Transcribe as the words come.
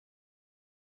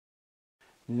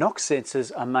NOx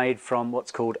sensors are made from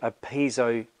what's called a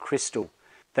piezo crystal.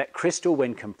 That crystal,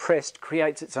 when compressed,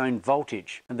 creates its own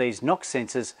voltage, and these NOx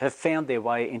sensors have found their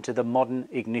way into the modern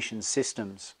ignition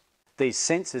systems. These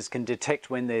sensors can detect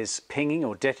when there's pinging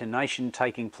or detonation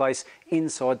taking place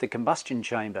inside the combustion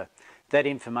chamber. That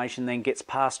information then gets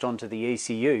passed on to the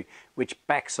ECU, which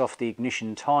backs off the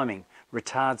ignition timing,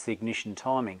 retards the ignition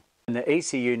timing. When the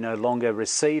ECU no longer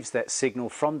receives that signal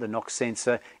from the NOx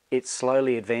sensor, it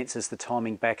slowly advances the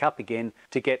timing back up again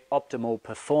to get optimal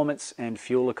performance and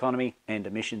fuel economy and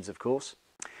emissions, of course.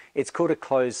 It's called a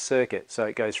closed circuit, so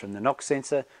it goes from the NOx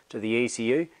sensor to the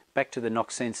ECU, back to the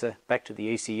NOx sensor, back to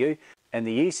the ECU, and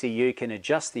the ECU can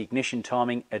adjust the ignition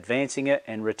timing, advancing it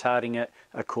and retarding it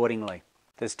accordingly.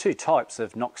 There's two types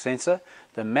of NOx sensor,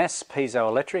 the mass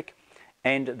piezoelectric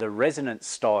and the resonance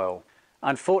style.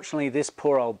 Unfortunately, this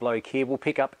poor old bloke here will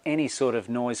pick up any sort of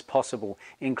noise possible,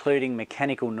 including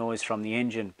mechanical noise from the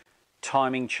engine,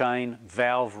 timing chain,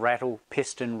 valve rattle,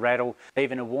 piston rattle,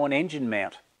 even a worn engine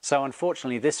mount. So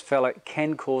unfortunately, this fella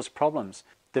can cause problems.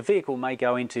 The vehicle may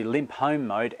go into limp home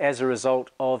mode as a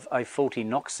result of a faulty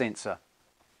NOx sensor.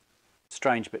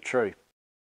 Strange but true.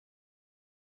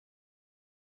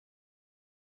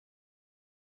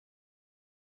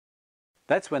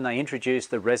 That's when they introduced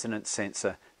the resonance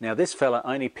sensor. Now this fella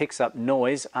only picks up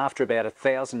noise after about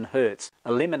 1000 Hertz,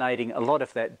 eliminating a lot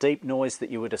of that deep noise that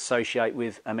you would associate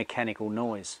with a mechanical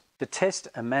noise. To test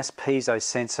a mass piezo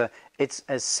sensor, it's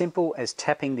as simple as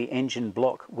tapping the engine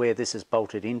block where this is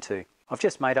bolted into. I've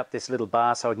just made up this little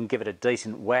bar so I can give it a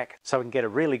decent whack, so I can get a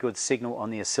really good signal on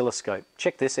the oscilloscope.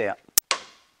 Check this out.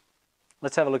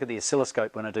 Let's have a look at the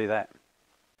oscilloscope when I do that.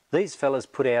 These fellas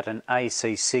put out an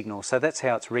AC signal, so that's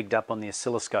how it's rigged up on the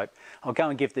oscilloscope. I'll go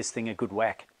and give this thing a good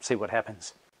whack, see what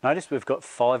happens. Notice we've got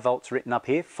 5 volts written up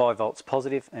here, 5 volts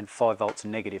positive and 5 volts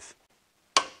negative.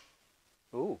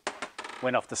 Ooh,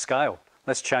 went off the scale.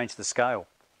 Let's change the scale.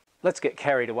 Let's get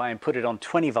carried away and put it on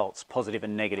 20 volts positive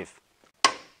and negative.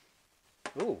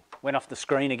 Ooh, went off the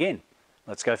screen again.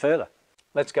 Let's go further.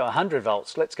 Let's go 100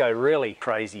 volts. Let's go really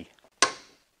crazy.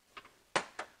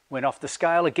 Went off the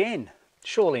scale again.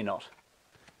 Surely not.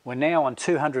 We're now on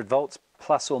 200 volts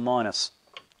plus or minus.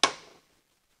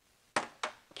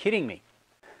 Kidding me.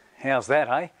 How's that,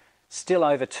 eh? Still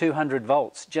over 200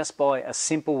 volts just by a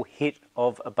simple hit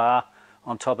of a bar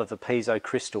on top of a piezo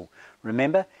crystal.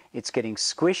 Remember, it's getting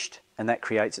squished and that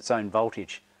creates its own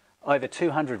voltage. Over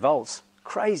 200 volts.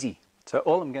 Crazy. So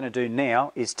all I'm going to do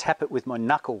now is tap it with my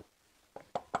knuckle.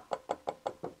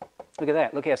 Look at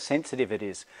that, look how sensitive it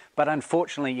is. But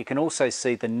unfortunately you can also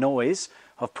see the noise.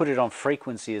 I've put it on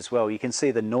frequency as well. You can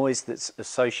see the noise that's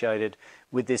associated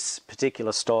with this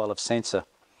particular style of sensor.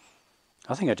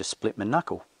 I think I just split my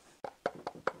knuckle.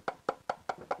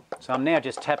 So I'm now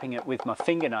just tapping it with my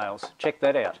fingernails. Check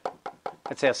that out.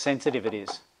 That's how sensitive it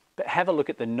is. But have a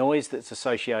look at the noise that's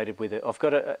associated with it. I've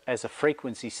got it as a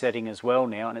frequency setting as well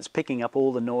now, and it's picking up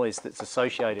all the noise that's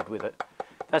associated with it.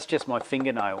 That's just my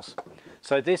fingernails.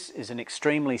 So this is an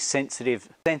extremely sensitive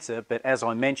sensor, but as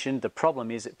I mentioned, the problem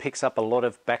is it picks up a lot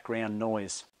of background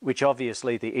noise, which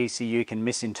obviously the ECU can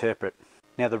misinterpret.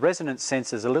 Now the resonance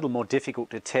sensor is a little more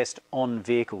difficult to test on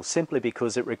vehicles, simply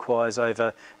because it requires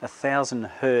over 1000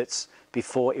 Hertz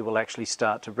before it will actually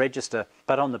start to register.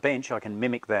 But on the bench I can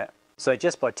mimic that. So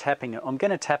just by tapping it, I'm going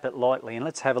to tap it lightly, and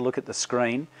let's have a look at the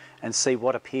screen and see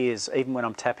what appears even when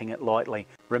I'm tapping it lightly.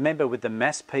 Remember, with the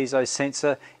mass piezo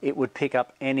sensor, it would pick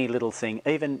up any little thing,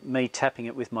 even me tapping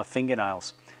it with my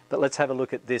fingernails. But let's have a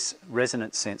look at this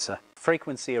resonance sensor.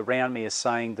 Frequency around me is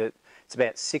saying that it's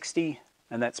about 60,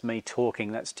 and that's me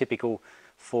talking. That's typical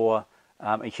for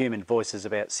a human voice, is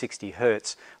about 60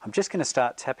 Hertz. I'm just going to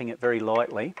start tapping it very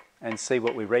lightly and see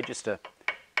what we register.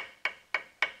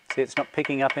 See, it's not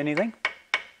picking up anything.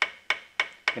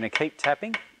 Going to keep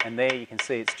tapping, and there you can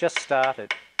see it's just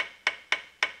started.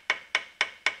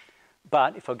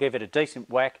 But if I give it a decent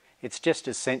whack, it's just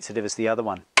as sensitive as the other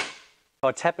one. If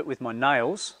I tap it with my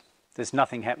nails, there's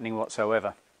nothing happening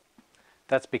whatsoever.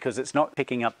 That's because it's not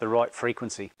picking up the right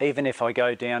frequency. Even if I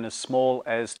go down as small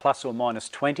as plus or minus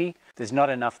 20, there's not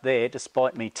enough there,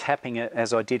 despite me tapping it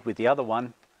as I did with the other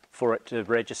one, for it to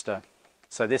register.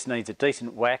 So this needs a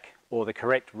decent whack or the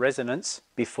correct resonance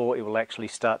before it will actually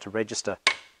start to register.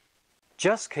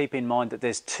 Just keep in mind that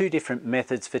there's two different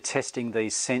methods for testing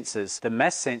these sensors. The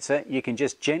mass sensor, you can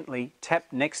just gently tap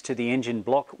next to the engine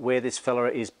block where this fella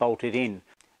is bolted in.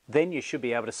 Then you should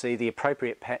be able to see the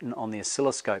appropriate pattern on the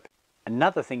oscilloscope.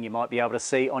 Another thing you might be able to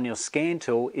see on your scan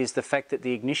tool is the fact that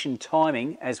the ignition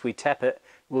timing as we tap it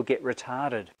will get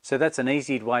retarded. So that's an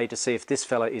easy way to see if this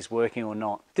fella is working or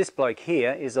not. This bloke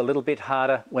here is a little bit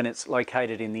harder when it's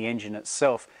located in the engine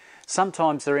itself.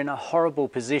 Sometimes they're in a horrible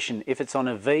position. If it's on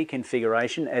a V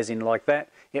configuration, as in like that,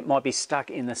 it might be stuck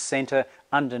in the centre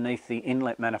underneath the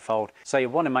inlet manifold. So you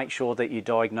want to make sure that you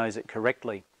diagnose it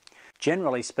correctly.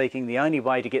 Generally speaking, the only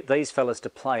way to get these fellas to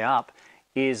play up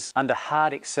is under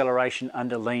hard acceleration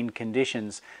under lean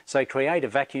conditions. So create a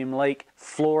vacuum leak,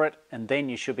 floor it, and then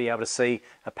you should be able to see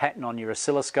a pattern on your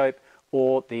oscilloscope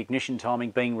or the ignition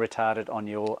timing being retarded on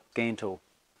your scan tool.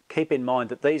 Keep in mind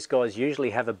that these guys usually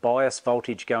have a bias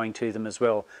voltage going to them as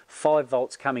well, 5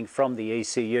 volts coming from the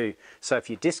ECU. So if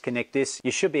you disconnect this,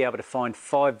 you should be able to find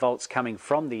 5 volts coming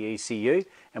from the ECU,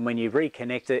 and when you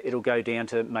reconnect it, it'll go down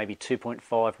to maybe 2.5,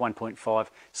 1.5,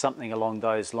 something along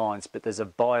those lines, but there's a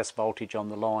bias voltage on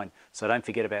the line, so don't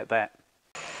forget about that.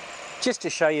 Just to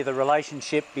show you the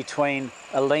relationship between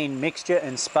a lean mixture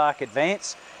and spark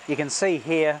advance, you can see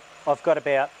here I've got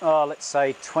about, let's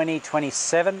say 20,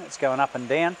 27, it's going up and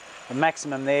down. The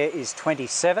maximum there is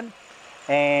 27,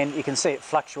 and you can see it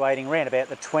fluctuating around about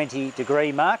the 20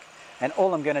 degree mark. And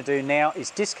all I'm going to do now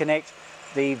is disconnect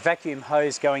the vacuum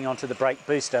hose going onto the brake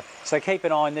booster. So keep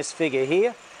an eye on this figure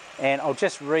here, and I'll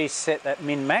just reset that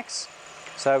min-max.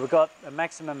 So we've got a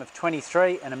maximum of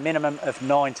 23 and a minimum of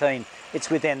 19.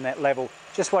 It's within that level.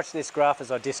 Just watch this graph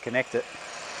as I disconnect it.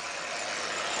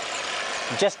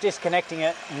 I'm just disconnecting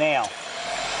it now.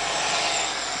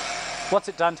 What's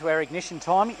it done to our ignition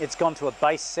timing? It's gone to a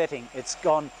base setting.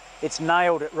 It's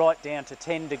nailed it right down to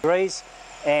 10 degrees,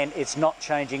 and it's not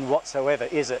changing whatsoever,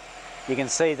 is it? You can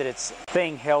see that it's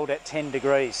being held at 10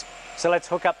 degrees. So let's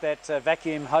hook up that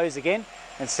vacuum hose again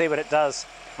and see what it does.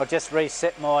 I'll just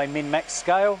reset my min-max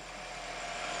scale,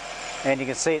 and you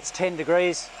can see it's 10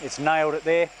 degrees. It's nailed it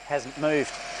there, hasn't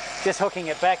moved. Just hooking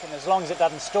it back, and as long as it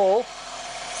doesn't stall,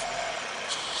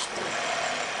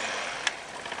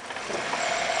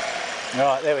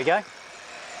 Alright, there we go.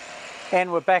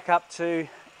 And we're back up to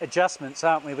adjustments,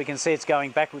 aren't we? We can see it's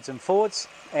going backwards and forwards,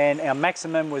 and our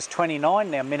maximum was 29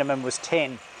 and our minimum was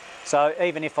 10. So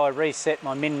even if I reset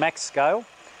my min-max scale,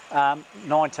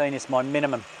 19 is my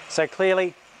minimum. So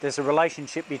clearly there's a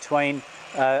relationship between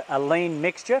a lean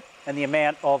mixture and the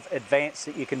amount of advance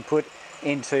that you can put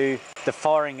into the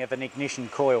firing of an ignition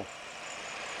coil.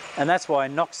 And that's why a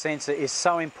NOx sensor is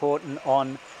so important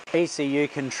on ECU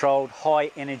controlled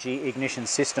high energy ignition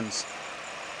systems.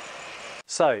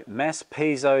 So mass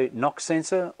piezo NOx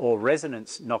sensor or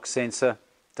resonance NOx sensor,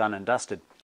 done and dusted.